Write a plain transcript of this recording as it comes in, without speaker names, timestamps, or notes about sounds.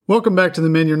Welcome back to the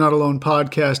Men You're Not Alone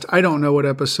podcast. I don't know what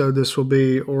episode this will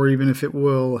be, or even if it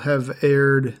will have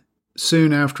aired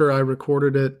soon after I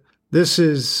recorded it. This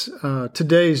is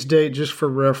today's date, just for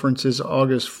reference, is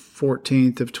August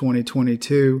 14th of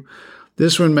 2022.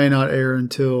 This one may not air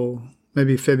until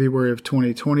maybe February of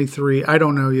 2023. I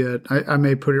don't know yet. I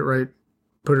may put it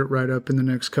right up in the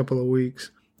next couple of weeks.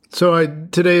 So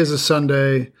today is a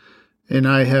Sunday, and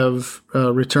I have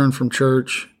returned from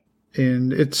church.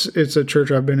 And it's a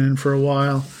church I've been in for a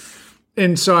while.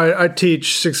 And so I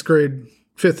teach 5th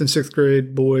and 6th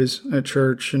grade boys at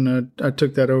church, and I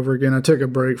took that over again. I took a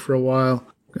break for a while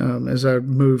as I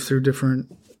moved through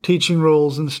different teaching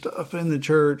roles and stuff in the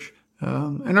church.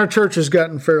 And our church has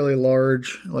gotten fairly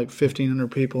large, like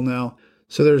 1,500 people now.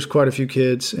 So there's quite a few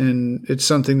kids, and it's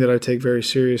something that I take very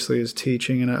seriously as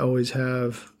teaching, and I always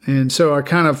have. And so I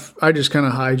just kind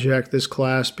of hijacked this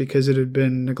class because it had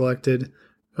been neglected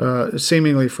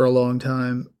seemingly for a long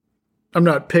time. I'm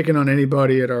not picking on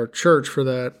anybody at our church for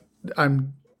that.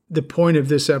 The point of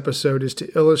this episode is to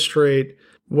illustrate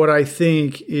what I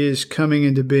think is coming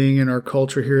into being in our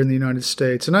culture here in the United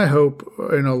States, and I hope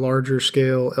in a larger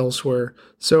scale elsewhere.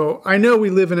 So I know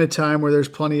we live in a time where there's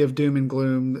plenty of doom and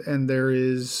gloom, and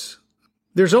there's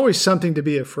always something to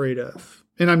be afraid of.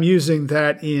 And I'm using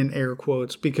that in air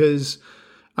quotes because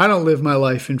I don't live my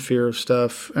life in fear of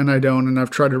stuff, and I've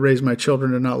tried to raise my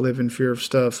children to not live in fear of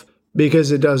stuff because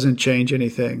it doesn't change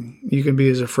anything. You can be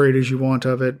as afraid as you want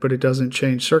of it, but it doesn't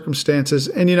change circumstances.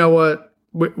 And you know what?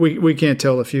 We can't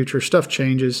tell the future. Stuff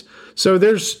changes. So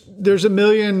there's a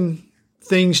million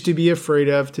things to be afraid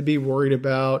of, to be worried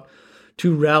about,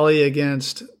 to rally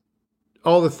against,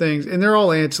 all the things, and they're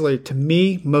all ancillary. To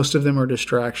me, most of them are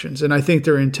distractions, and I think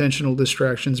they're intentional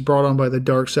distractions brought on by the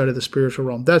dark side of the spiritual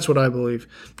realm. That's what I believe.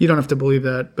 You don't have to believe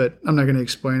that, but I'm not going to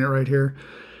explain it right here,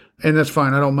 and that's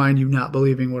fine. I don't mind you not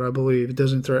believing what I believe. It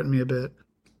doesn't threaten me a bit.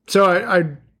 So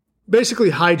I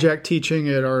basically hijacked teaching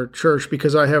at our church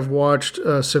because I have watched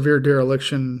a severe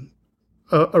dereliction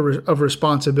of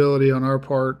responsibility on our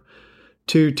part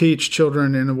to teach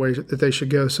children in a way that they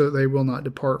should go so that they will not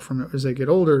depart from it as they get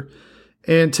older.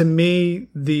 And to me,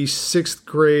 the 6th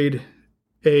grade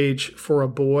age for a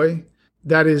boy,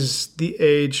 that is the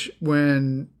age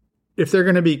when, if they're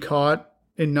going to be caught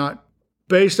and not,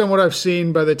 based on what I've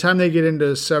seen, by the time they get into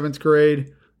 7th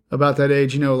grade, about that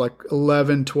age, like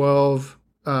 11, 12,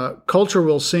 culture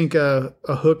will sink a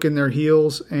hook in their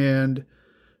heels and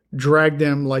drag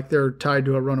them like they're tied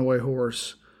to a runaway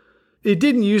horse. It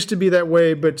didn't used to be that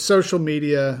way, but social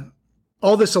media,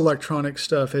 all this electronic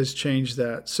stuff has changed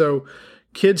that. So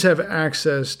kids have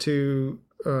access to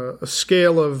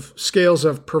scales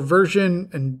of perversion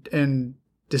and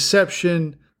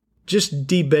deception, just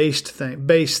base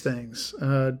things,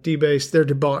 they're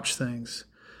debauched things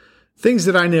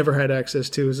that I never had access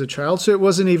to as a child. So it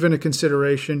wasn't even a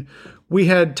consideration. We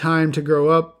had time to grow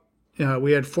up.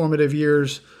 We had formative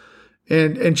years.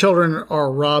 And children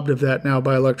are robbed of that now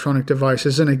by electronic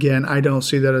devices. And again, I don't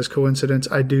see that as coincidence.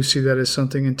 I do see that as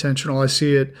something intentional. I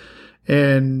see it,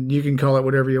 and you can call it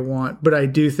whatever you want, but I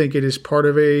do think it is part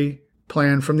of a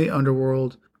plan from the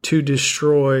underworld to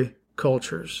destroy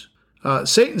cultures.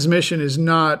 Satan's mission is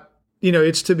not,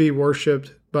 it's to be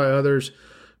worshipped by others,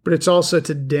 but it's also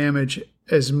to damage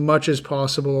as much as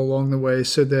possible along the way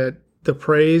so that the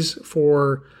praise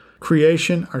for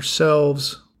creation,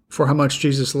 ourselves, for how much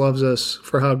Jesus loves us,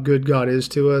 for how good God is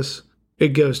to us, it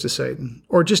goes to Satan,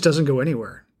 or it just doesn't go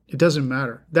anywhere. It doesn't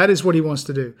matter. That is what he wants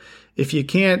to do. If you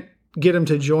can't get him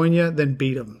to join you, then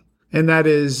beat him. And that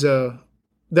is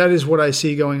what I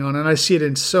see going on. And I see it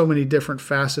in so many different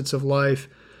facets of life.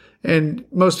 And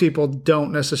most people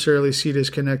don't necessarily see it as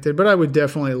connected, but I would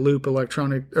definitely loop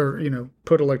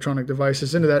put electronic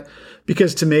devices into that,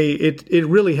 because to me, it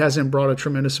really hasn't brought a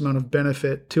tremendous amount of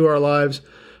benefit to our lives.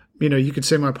 You could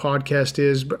say my podcast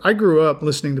is, but I grew up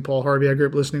listening to Paul Harvey. I grew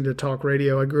up listening to talk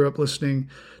radio. I grew up listening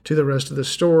to The Rest of the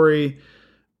Story.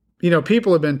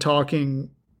 People have been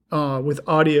talking with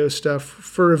audio stuff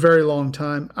for a very long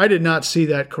time. I did not see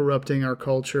that corrupting our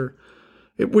culture,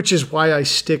 which is why I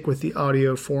stick with the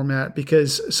audio format,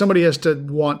 because somebody has to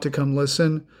want to come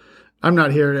listen. I'm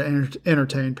not here to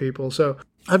entertain people. So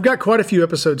I've got quite a few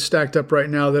episodes stacked up right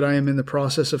now that I am in the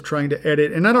process of trying to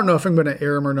edit, and I don't know if I'm going to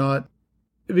air them or not.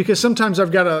 Because sometimes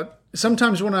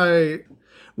when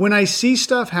I see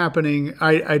stuff happening,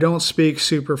 I don't speak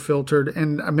super filtered,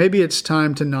 and maybe it's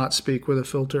time to not speak with a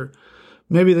filter.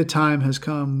 Maybe the time has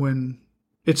come when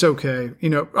it's okay.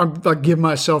 I give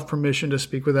myself permission to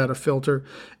speak without a filter.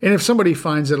 And if somebody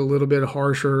finds it a little bit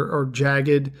harsh or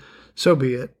jagged, so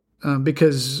be it.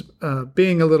 Because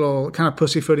being a little kind of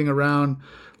pussyfooting around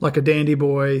like a dandy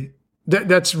boy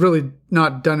that's really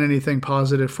not done anything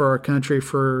positive for our country,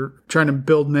 for trying to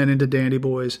build men into dandy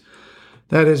boys.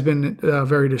 That has been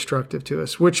very destructive to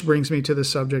us, which brings me to the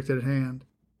subject at hand.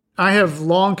 I have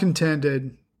long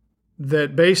contended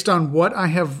that based on what I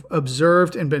have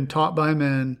observed and been taught by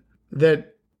men,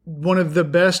 that one of the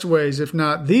best ways, if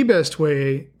not the best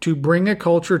way, to bring a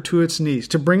culture to its knees,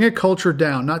 to bring a culture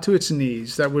down, not to its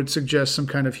knees, that would suggest some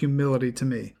kind of humility to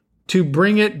me, to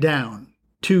bring it down,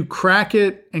 to crack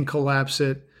it and collapse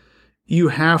it, you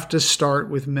have to start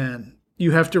with men.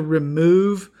 You have to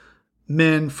remove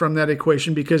men from that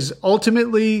equation, because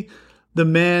ultimately the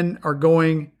men are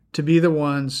going to be the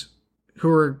ones who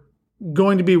are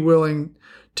going to be willing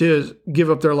to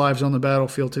give up their lives on the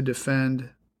battlefield to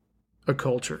defend a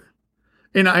culture.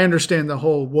 And I understand the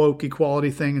whole woke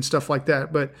equality thing and stuff like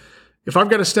that, but if I've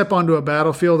got to step onto a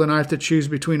battlefield and I have to choose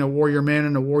between a warrior man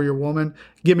and a warrior woman,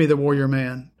 give me the warrior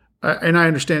man. And I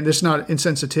understand this is not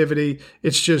insensitivity.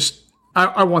 It's just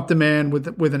I want the man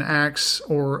with an axe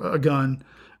or a gun.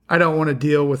 I don't want to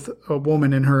deal with a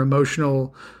woman in her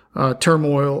emotional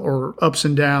turmoil or ups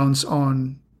and downs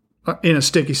in a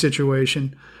sticky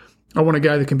situation. I want a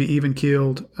guy that can be even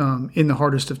keeled in the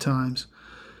hardest of times.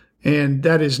 And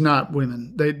that is not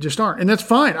women. They just aren't. And that's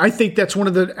fine. I think that's one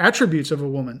of the attributes of a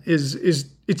woman is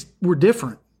we're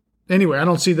different. Anyway, I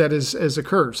don't see that as a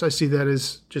curse. I see that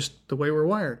as just the way we're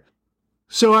wired.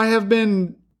 So I have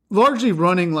been largely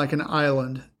running like an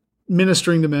island,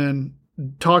 ministering to men,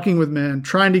 talking with men,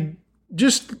 trying to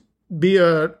just be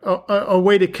a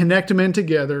way to connect men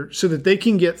together so that they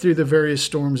can get through the various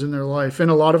storms in their life. And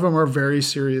a lot of them are very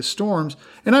serious storms.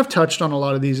 And I've touched on a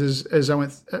lot of these as I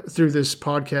went through this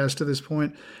podcast to this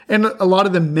point. And a lot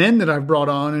of the men that I've brought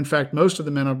on, in fact, most of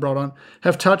the men I've brought on,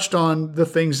 have touched on the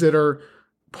things that are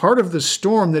part of the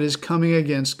storm that is coming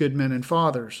against good men and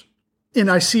fathers. And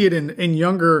I see it in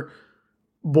younger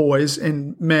boys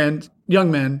and men,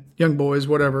 young boys,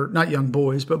 whatever, not young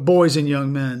boys, but boys and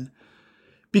young men.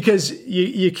 Because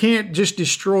you can't just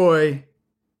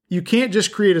you can't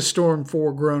just create a storm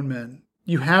for grown men.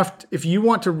 You have to, if you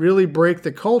want to really break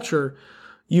the culture,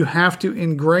 you have to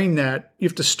ingrain that. You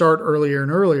have to start earlier and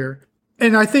earlier.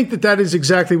 And I think that is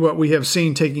exactly what we have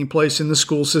seen taking place in the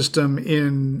school system,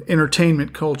 in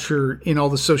entertainment culture, in all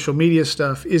the social media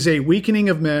stuff, is a weakening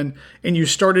of men. And you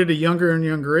start at a younger and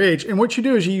younger age. And what you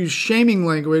do is you use shaming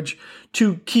language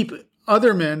to keep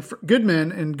other men, good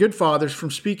men and good fathers,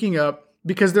 from speaking up,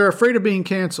 because they're afraid of being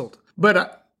canceled.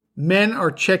 But men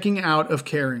are checking out of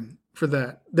caring for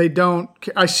that. They don't.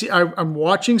 I'm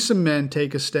watching some men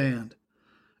take a stand,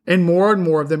 and more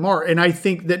of them are. And I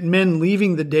think that men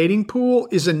leaving the dating pool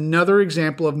is another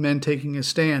example of men taking a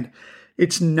stand.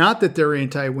 It's not that they're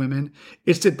anti-women.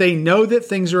 It's that they know that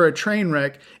things are a train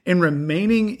wreck, and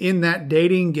remaining in that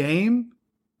dating game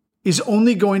is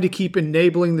only going to keep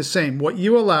enabling the same. What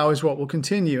you allow is what will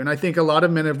continue. And I think a lot of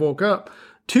men have woke up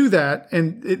to that,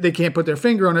 and they can't put their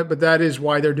finger on it, but that is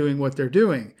why they're doing what they're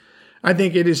doing. I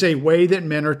think it is a way that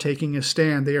men are taking a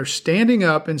stand. They are standing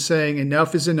up and saying,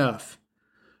 enough is enough.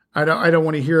 I don't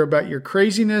want to hear about your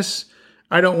craziness.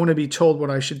 I don't want to be told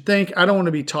what I should think. I don't want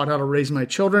to be taught how to raise my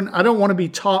children. I don't want to be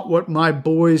taught what my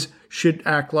boys should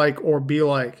act like or be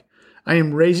like. I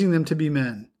am raising them to be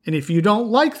men. And if you don't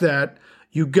like that,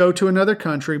 you go to another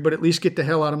country, but at least get the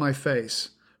hell out of my face.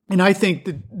 And I think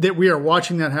that we are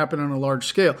watching that happen on a large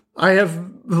scale. I have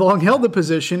long held the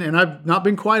position, and I've not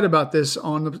been quiet about this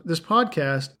on this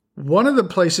podcast. One of the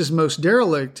places most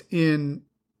derelict in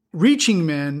reaching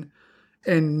men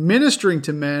and ministering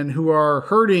to men who are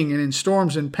hurting and in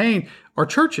storms and pain are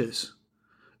churches.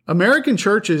 American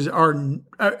churches are,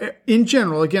 in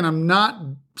general, again, I'm not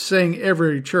saying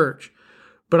every church,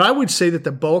 but I would say that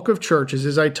the bulk of churches,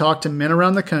 as I talk to men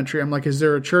around the country, I'm like, is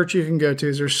there a church you can go to?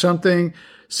 Is there something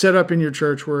set up in your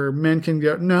church where men can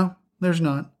go? No, there's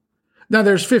not. Now,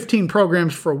 there's 15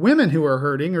 programs for women who are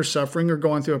hurting or suffering or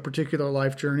going through a particular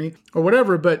life journey or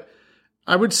whatever, but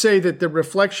I would say that the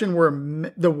reflection where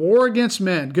the war against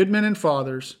men, good men and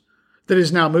fathers, that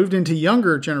has now moved into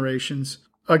younger generations,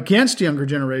 against younger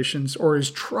generations, or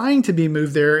is trying to be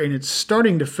moved there, and it's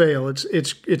starting to fail.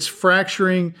 It's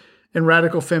fracturing, and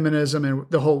radical feminism and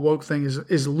the whole woke thing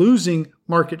is losing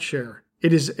market share.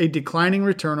 It is a declining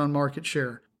return on market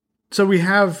share. So we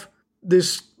have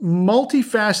this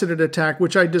multifaceted attack,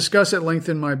 which I discuss at length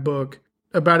in my book,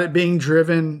 about it being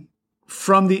driven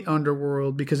from the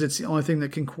underworld because it's the only thing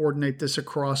that can coordinate this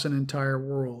across an entire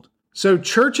world. So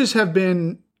churches have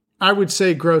been, I would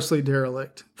say, grossly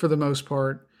derelict for the most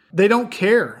part. They don't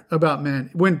care about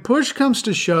men. When push comes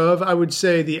to shove, I would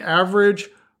say the average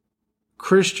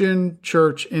Christian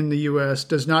church in the U.S.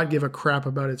 does not give a crap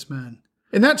about its men.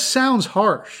 And that sounds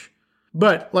harsh,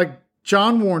 But like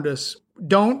John warned us,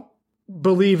 don't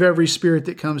believe every spirit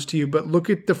that comes to you, but look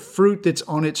at the fruit that's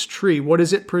on its tree. What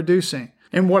is it producing?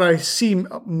 And what I see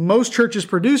most churches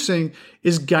producing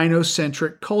is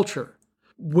gynocentric culture.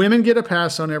 Women get a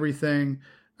pass on everything.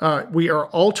 We are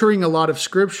altering a lot of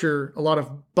scripture, a lot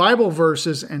of Bible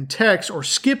verses and texts, or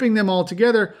skipping them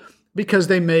altogether because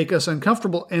they make us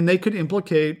uncomfortable. And they could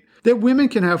implicate that women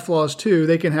can have flaws too.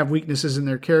 They can have weaknesses in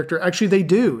their character. Actually, they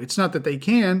do. It's not that they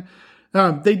can.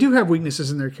 They do have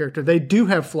weaknesses in their character. They do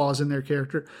have flaws in their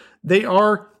character. They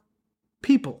are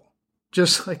people,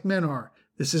 just like men are.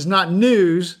 This is not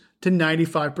news to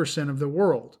 95% of the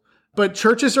world. But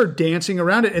churches are dancing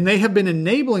around it, and they have been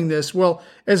enabling this. Well,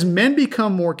 as men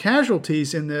become more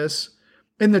casualties in this,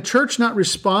 and the church not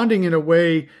responding in a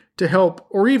way to help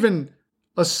or even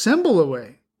assemble a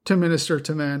way to minister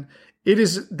to men,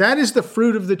 that is the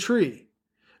fruit of the tree.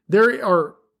 There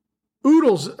are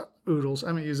oodles, I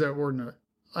haven't used that word,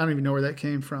 I don't even know where that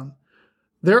came from.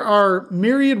 There are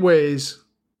myriad ways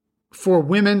for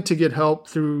women to get help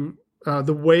through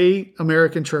the way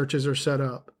American churches are set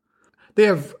up. They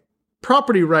have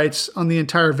property rights on the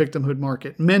entire victimhood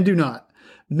market. Men do not.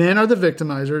 Men are the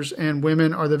victimizers and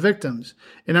women are the victims.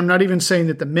 And I'm not even saying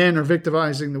that the men are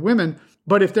victimizing the women,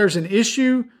 but if there's an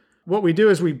issue, what we do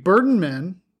is we burden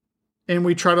men and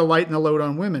we try to lighten the load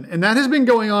on women. And that has been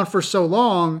going on for so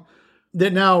long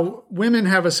that now women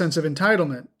have a sense of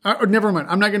entitlement. Never mind,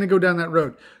 I'm not going to go down that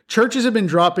road. Churches have been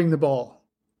dropping the ball.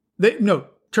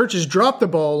 Churches dropped the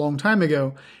ball a long time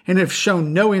ago and have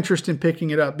shown no interest in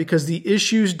picking it up because the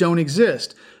issues don't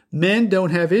exist. Men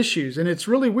don't have issues. And it's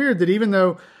really weird that even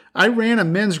though I ran a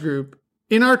men's group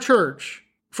in our church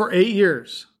for 8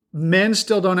 years, men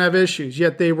still don't have issues,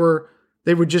 yet they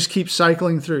would just keep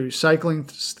cycling through.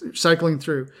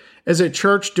 As a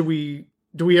church, do we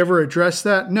ever address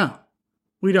that? No,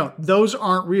 we don't. Those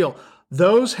aren't real.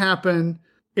 Those happen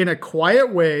in a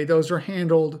quiet way. Those are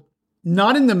handled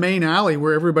not in the main alley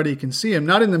where everybody can see them,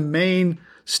 not in the main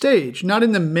stage, not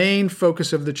in the main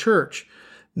focus of the church.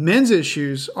 Men's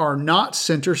issues are not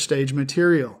center stage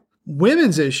material.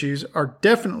 Women's issues are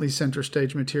definitely center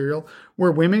stage material,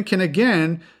 where women can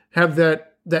again have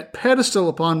that pedestal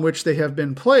upon which they have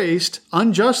been placed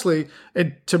unjustly,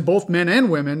 and to both men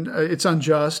and women, it's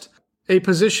unjust, a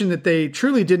position that they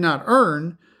truly did not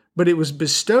earn, but it was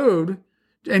bestowed.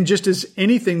 And just as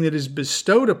anything that is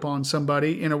bestowed upon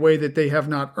somebody in a way that they have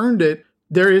not earned it,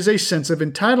 there is a sense of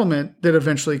entitlement that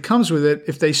eventually comes with it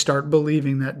if they start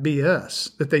believing that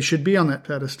BS, that they should be on that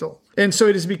pedestal. And so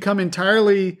it has become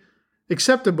entirely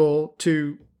acceptable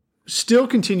to still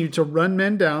continue to run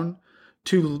men down,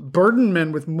 to burden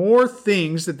men with more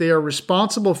things that they are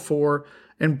responsible for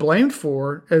and blamed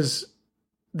for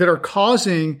that are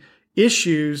causing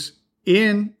issues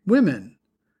in women,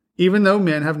 even though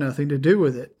men have nothing to do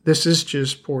with it. This is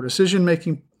just poor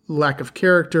decision-making, lack of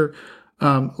character,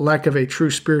 lack of a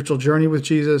true spiritual journey with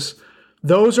Jesus.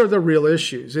 Those are the real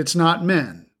issues. It's not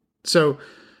men. So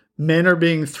men are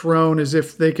being thrown as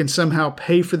if they can somehow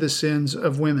pay for the sins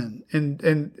of women.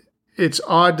 And it's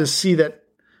odd to see that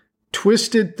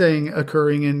twisted thing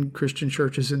occurring in Christian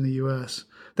churches in the U.S.,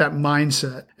 that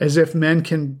mindset, as if men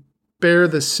can bear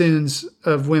the sins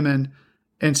of women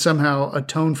and somehow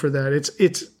atone for that.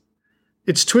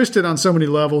 It's twisted on so many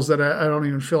levels that I don't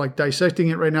even feel like dissecting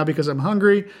it right now because I'm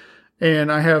hungry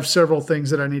and I have several things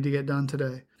that I need to get done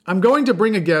today. I'm going to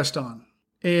bring a guest on.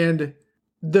 And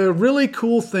the really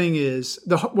cool thing is,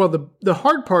 the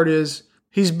hard part is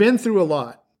he's been through a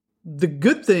lot. The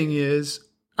good thing is,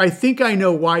 I think I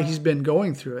know why he's been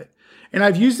going through it. And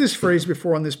I've used this phrase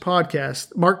before on this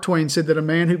podcast. Mark Twain said that a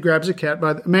man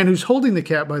who's holding the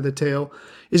cat by the tail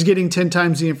is getting 10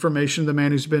 times the information of the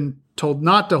man who's been told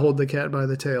not to hold the cat by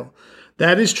the tail.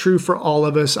 That is true for all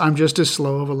of us. I'm just as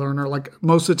slow of a learner. Like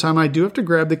most of the time, I do have to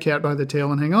grab the cat by the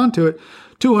tail and hang on to it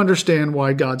to understand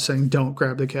why God's saying, don't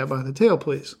grab the cat by the tail,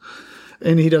 please.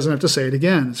 And he doesn't have to say it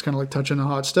again. It's kind of like touching a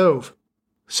hot stove.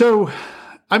 So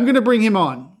I'm going to bring him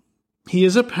on. He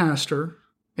is a pastor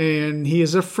and he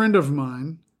is a friend of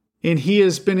mine, and he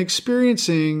has been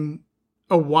experiencing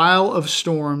a while of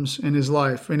storms in his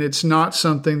life. And it's not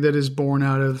something that is born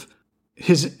out of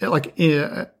his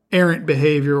errant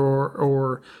behavior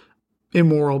or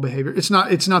immoral behavior. It's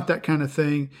not that kind of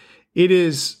thing. It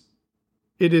is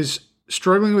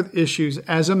struggling with issues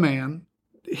as a man.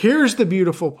 Here's the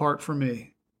beautiful part for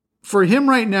me. For him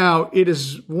right now, it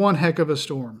is one heck of a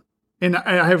storm. And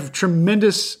I have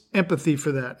tremendous empathy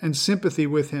for that and sympathy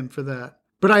with him for that.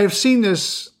 But I have seen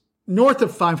this north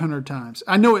of 500 times.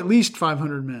 I know at least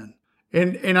 500 men.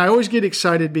 And I always get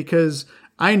excited because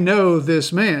I know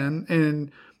this man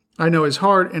and I know his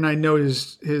heart and I know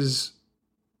his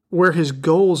where his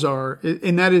goals are,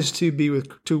 and that is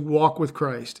to walk with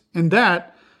Christ. And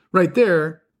that right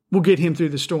there will get him through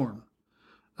the storm.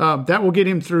 That will get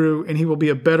him through, and he will be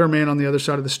a better man on the other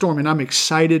side of the storm. And I'm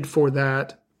excited for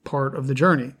that part of the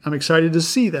journey. I'm excited to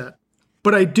see that.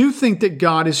 But I do think that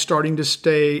God is starting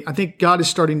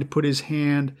to put his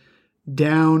hand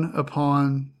down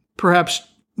upon perhaps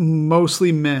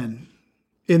mostly men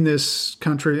in this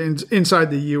country, inside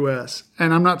the U.S.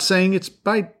 And I'm not saying it's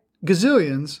by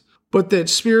gazillions, but that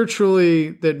spiritually,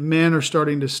 that men are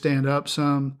starting to stand up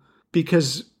some,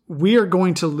 because we are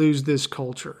going to lose this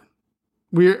culture.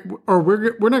 We're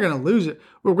not going to lose it.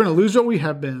 We're going to lose what we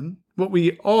have been, what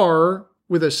we are,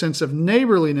 with a sense of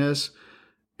neighborliness,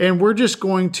 and we're just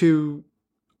going to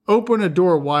open a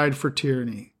door wide for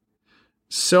tyranny.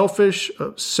 Selfish,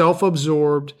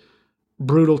 self-absorbed,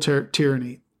 brutal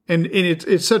tyranny. And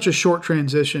it's such a short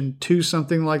transition to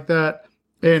something like that.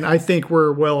 And I think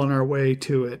we're well on our way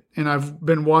to it. And I've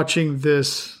been watching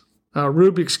this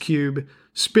Rubik's Cube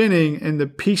spinning and the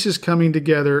pieces coming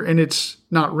together, and it's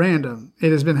not random.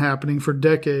 It has been happening for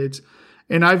decades.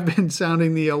 And I've been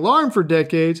sounding the alarm for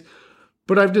decades,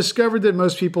 but I've discovered that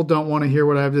most people don't want to hear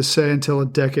what I have to say until a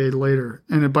decade later.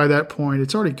 And by that point,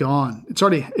 it's already gone.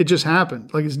 It just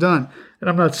happened. Like, it's done. And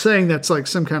I'm not saying that's like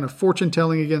some kind of fortune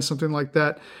telling against something like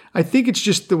that. I think it's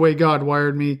just the way God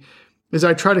wired me, is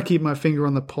I try to keep my finger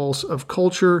on the pulse of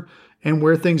culture and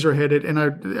where things are headed. And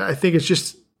I think it's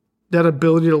just that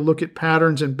ability to look at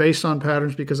patterns, and based on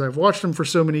patterns, because I've watched them for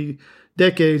so many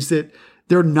decades, that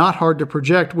they're not hard to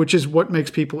project, which is what makes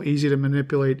people easy to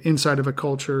manipulate inside of a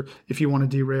culture if you want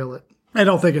to derail it. I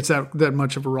don't think it's that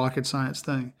much of a rocket science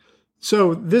thing.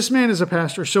 So this man is a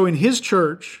pastor. So in his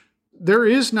church, there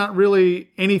is not really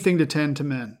anything to tend to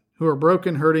men who are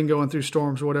broken, hurting, going through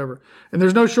storms, whatever. And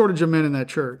there's no shortage of men in that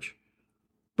church,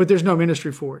 but there's no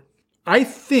ministry for it. I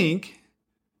think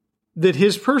that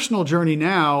his personal journey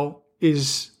now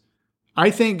is, I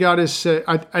think God has said,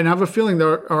 and I have a feeling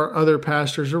there are other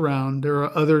pastors around, there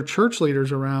are other church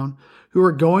leaders around who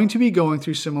are going to be going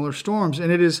through similar storms.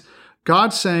 And it is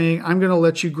God saying, I'm going to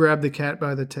let you grab the cat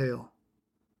by the tail.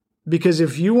 Because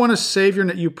if you want to save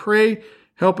you pray,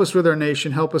 help us with our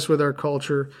nation, help us with our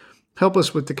culture, help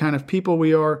us with the kind of people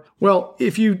we are. Well,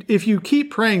 if you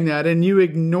keep praying that and you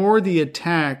ignore the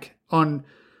attack on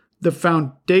the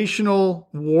foundational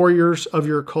warriors of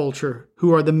your culture,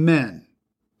 who are the men,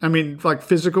 I mean, like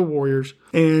physical warriors,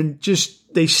 and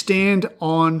just they stand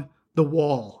on the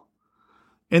wall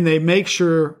and they make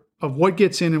sure of what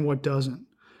gets in and what doesn't.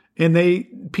 And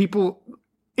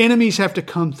enemies have to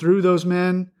come through those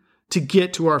men to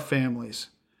get to our families.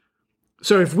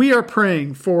 So if we are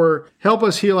praying for help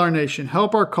us heal our nation,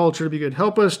 help our culture to be good,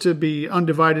 help us to be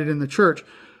undivided in the church,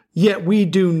 yet we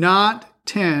do not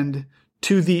tend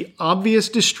to the obvious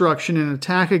destruction and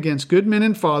attack against good men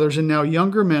and fathers, and now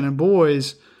younger men and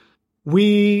boys,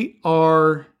 we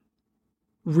are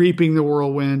reaping the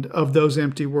whirlwind of those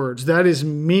empty words. That is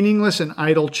meaningless and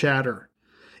idle chatter.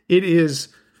 It is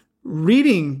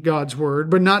reading God's word,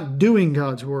 but not doing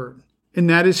God's word. And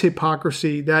that is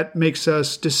hypocrisy. That makes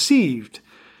us deceived.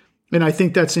 And I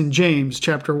think that's in James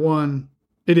chapter 1.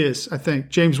 It is, I think.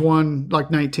 James 1, like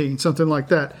 19, something like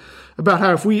that. About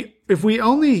how if we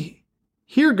only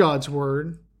hear God's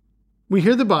word, we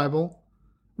hear the Bible,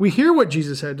 we hear what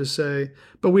Jesus had to say,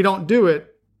 but we don't do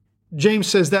it, James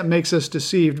says that makes us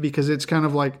deceived, because it's kind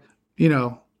of like,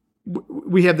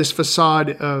 we have this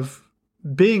facade of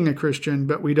being a Christian,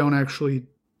 but we don't actually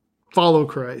follow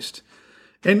Christ.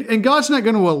 And God's not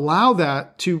going to allow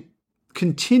that to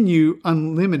continue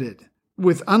unlimited,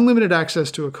 with unlimited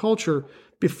access to a culture,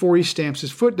 before he stamps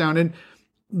his foot down. And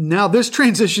now this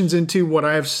transitions into what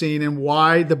I have seen, and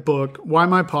why the book, why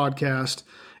my podcast,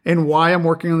 and why I'm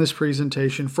working on this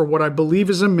presentation for what I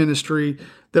believe is a ministry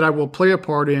that I will play a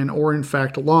part in, or in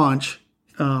fact launch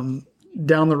down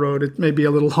the road. It may be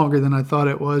a little longer than I thought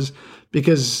it was,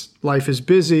 because life is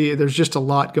busy. There's just a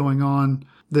lot going on.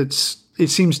 It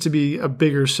seems to be a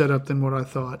bigger setup than what I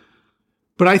thought.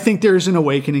 But I think there's an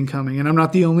awakening coming, and I'm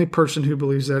not the only person who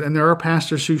believes that. And there are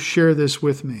pastors who share this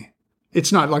with me.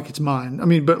 It's not like it's mine. I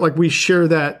mean, but like we share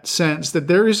that sense that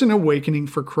there is an awakening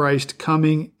for Christ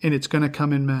coming, and it's going to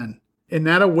come in men. And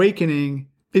that awakening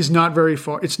is not very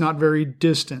far. It's not very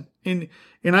distant. And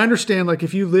I understand, like,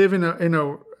 if you live in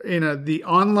the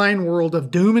online world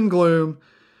of doom and gloom,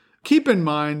 keep in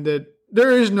mind that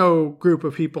there is no group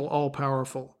of people all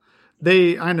powerful.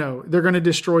 I know they're going to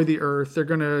destroy the earth. They're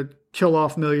going to kill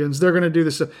off millions. They're going to do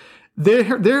this stuff.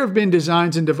 There have been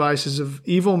designs and devices of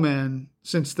evil men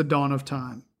since the dawn of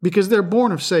time, because they're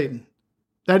born of Satan.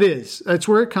 That's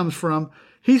where it comes from.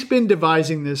 He's been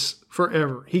devising this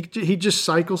forever. He just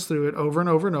cycles through it over and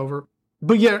over and over.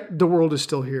 But yet the world is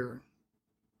still here.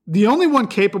 The only one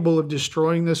capable of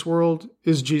destroying this world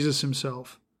is Jesus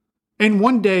himself. And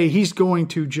one day he's going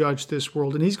to judge this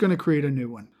world and he's going to create a new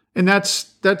one. And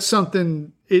that's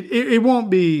something, it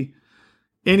won't be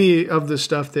any of the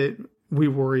stuff that we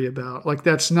worry about. Like,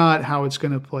 that's not how it's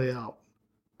going to play out.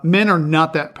 Men are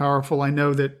not that powerful. I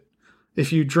know that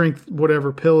if you drink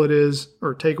whatever pill it is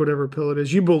or take whatever pill it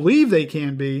is, you believe they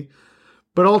can be,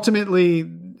 but ultimately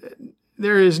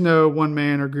there is no one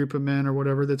man or group of men or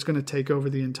whatever that's going to take over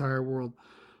the entire world.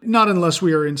 Not unless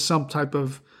we are in some type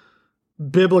of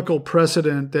biblical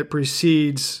precedent that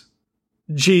precedes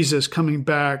Jesus coming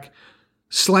back,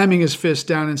 slamming his fist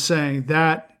down and saying,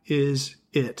 that is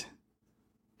it.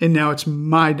 And now it's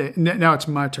my day. Now it's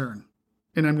my turn.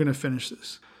 And I'm going to finish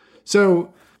this.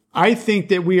 So I think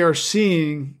that we're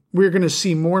going to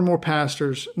see more and more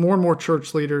pastors, more and more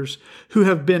church leaders who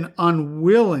have been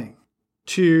unwilling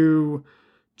to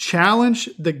challenge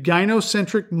the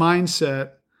gynocentric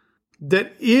mindset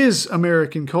that is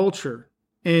American culture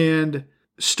and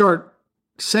start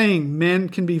saying men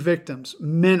can be victims.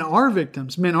 Men are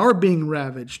victims. Men are being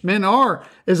ravaged. Men are,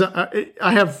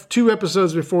 I have 2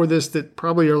 episodes before this that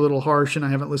probably are a little harsh and I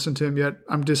haven't listened to them yet.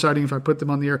 I'm deciding if I put them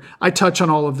on the air. I touch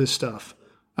on all of this stuff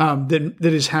that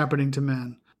is happening to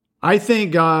men. I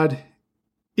think God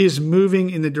is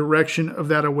moving in the direction of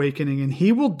that awakening, and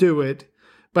he will do it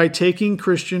by taking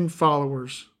Christian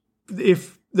followers.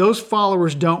 If those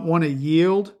followers don't want to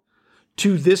yield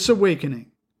to this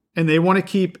awakening, and they want to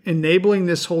keep enabling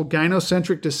this whole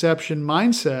gynocentric deception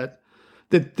mindset,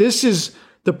 that this is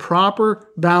the proper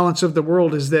balance of the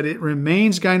world, is that it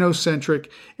remains gynocentric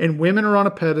and women are on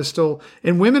a pedestal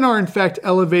and women are in fact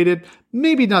elevated,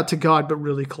 maybe not to God, but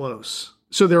really close.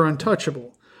 So they're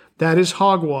untouchable. That is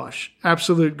hogwash,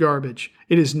 absolute garbage.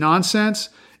 It is nonsense.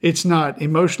 It's not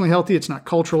emotionally healthy. It's not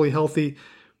culturally healthy.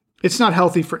 It's not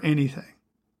healthy for anything.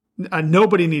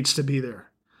 Nobody needs to be there.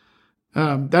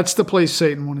 That's the place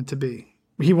Satan wanted to be.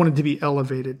 He wanted to be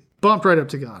elevated, bumped right up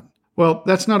to God. Well,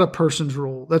 that's not a person's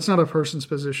role. That's not a person's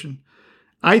position.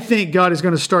 I think God has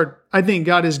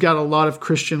got a lot of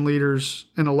Christian leaders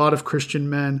and a lot of Christian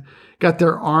men got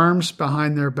their arms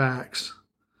behind their backs.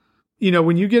 You know,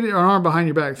 when you get an arm behind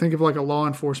your back, think of like a law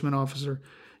enforcement officer.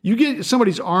 You get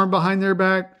somebody's arm behind their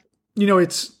back, you know,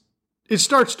 it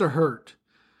starts to hurt.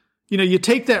 You know, you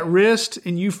take that wrist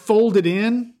and you fold it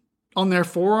in on their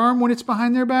forearm when it's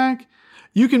behind their back,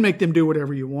 you can make them do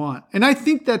whatever you want. And I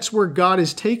think that's where God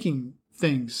is taking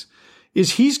things,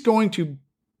 is he's going to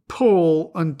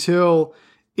pull until,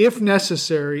 if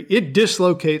necessary, it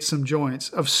dislocates some joints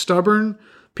of stubborn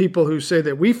people who say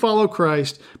that we follow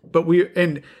Christ,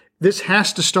 and this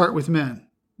has to start with men.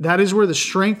 That is where the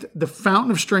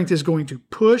fountain of strength is going to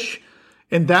push,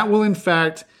 and that will in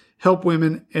fact help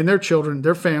women and their children,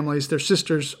 their families, their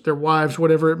sisters, their wives,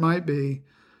 whatever it might be.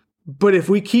 But if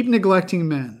we keep neglecting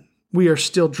men, we are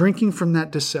still drinking from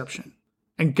that deception.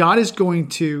 And God is going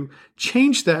to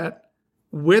change that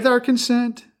with our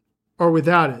consent or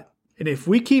without it. And if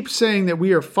we keep saying that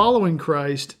we are following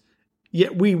Christ,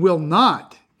 yet we will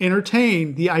not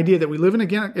entertain the idea that we live in a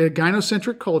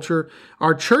gynocentric culture,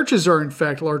 our churches are in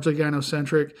fact largely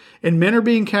gynocentric, and men are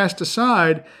being cast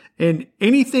aside, and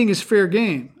anything is fair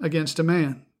game against a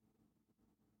man.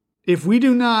 If we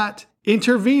do not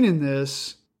intervene in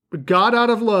this, God, out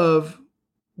of love,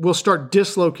 will start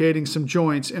dislocating some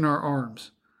joints in our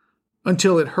arms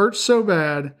until it hurts so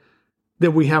bad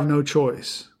that we have no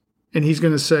choice. And he's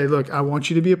going to say, look, I want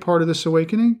you to be a part of this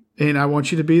awakening, and I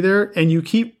want you to be there. And you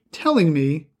keep telling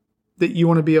me that you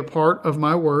want to be a part of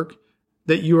my work,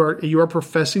 that you are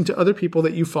professing to other people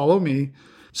that you follow me.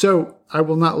 So I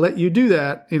will not let you do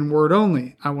that in word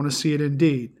only. I want to see it in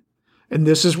deed. And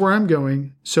this is where I'm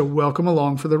going, so welcome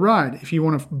along for the ride. If you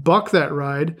want to buck that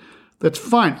ride, that's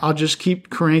fine. I'll just keep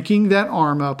cranking that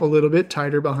arm up a little bit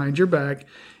tighter behind your back.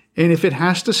 And if it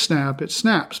has to snap, it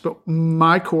snaps. But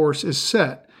my course is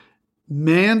set.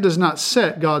 Man does not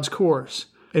set God's course.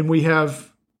 And we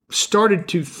have started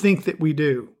to think that we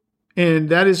do. And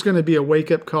that is going to be a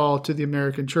wake-up call to the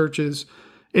American churches.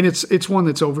 And it's one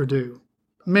that's overdue.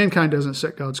 Mankind doesn't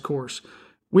set God's course.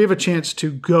 We have a chance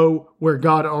to go where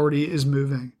God already is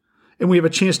moving. And we have a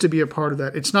chance to be a part of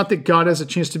that. It's not that God has a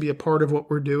chance to be a part of what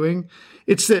we're doing.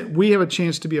 It's that we have a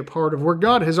chance to be a part of where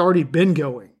God has already been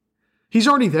going. He's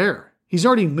already there. He's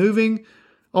already moving.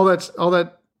 All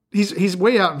that. He's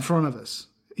way out in front of us.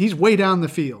 He's way down the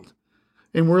field.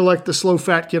 And we're like the slow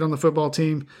fat kid on the football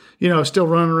team, you know, still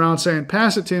running around saying,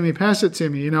 pass it to me, pass it to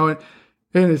me, you know.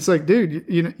 And it's like, dude,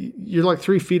 you're like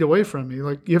 3 feet away from me.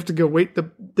 Like, you have to go wait.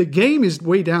 The game is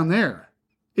way down there.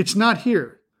 It's not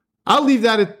here. I'll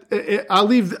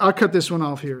cut this one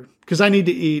off here because I need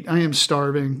to eat. I am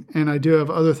starving and I do have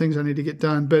other things I need to get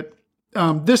done. But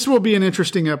this will be an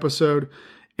interesting episode.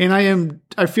 And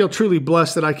I feel truly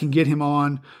blessed that I can get him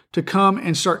on to come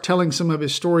and start telling some of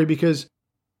his story because,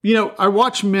 I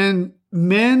watch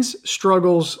men's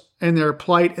struggles and their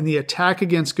plight and the attack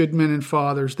against good men and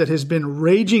fathers that has been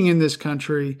raging in this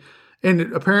country and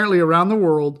apparently around the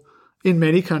world in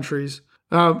many countries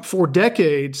for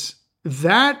decades.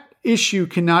 That issue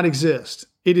cannot exist.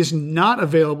 It is not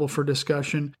available for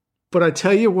discussion. But I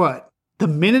tell you what, the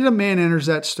minute a man enters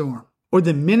that storm, or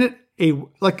the minute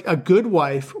a good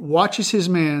wife watches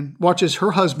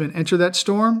her husband enter that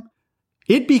storm,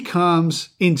 it becomes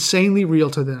insanely real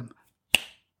to them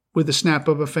with the snap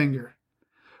of a finger.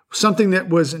 Something that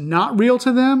was not real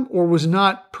to them or was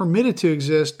not permitted to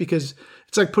exist because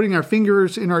it's like putting our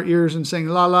fingers in our ears and saying,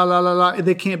 la, la, la, la, la,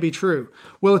 they can't be true.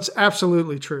 Well, it's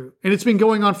absolutely true. And it's been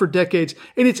going on for decades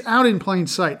and it's out in plain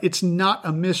sight. It's not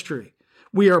a mystery.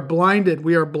 We are blinded.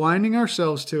 We are blinding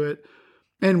ourselves to it.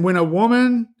 And when a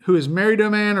woman who is married to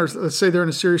a man, or let's say they're in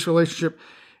a serious relationship,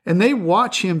 and they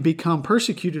watch him become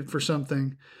persecuted for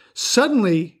something,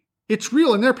 suddenly it's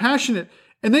real and they're passionate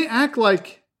and they act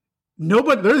like they're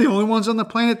the only ones on the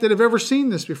planet that have ever seen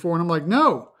this before. And I'm like,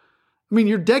 no. I mean,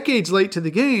 you're decades late to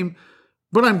the game,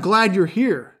 but I'm glad you're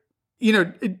here.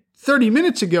 30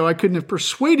 minutes ago, I couldn't have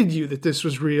persuaded you that this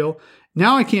was real.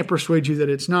 Now I can't persuade you that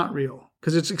it's not real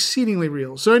because it's exceedingly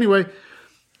real. So anyway,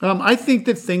 I think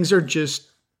that things are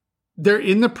they're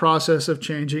in the process of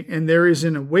changing and there is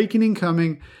an awakening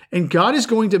coming and God is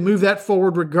going to move that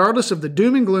forward regardless of the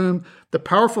doom and gloom, the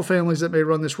powerful families that may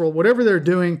run this world, whatever they're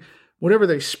doing, whatever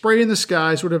they spray in the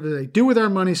skies, whatever they do with our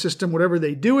money system, whatever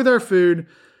they do with our food,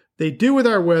 they do with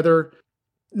our weather,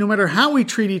 no matter how we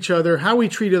treat each other, how we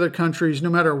treat other countries, no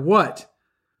matter what,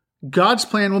 God's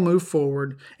plan will move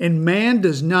forward and man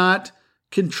does not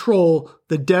control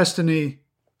the destiny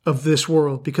of this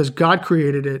world because God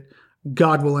created it.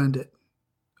 God will end it.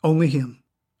 Only Him.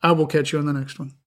 I will catch you on the next one.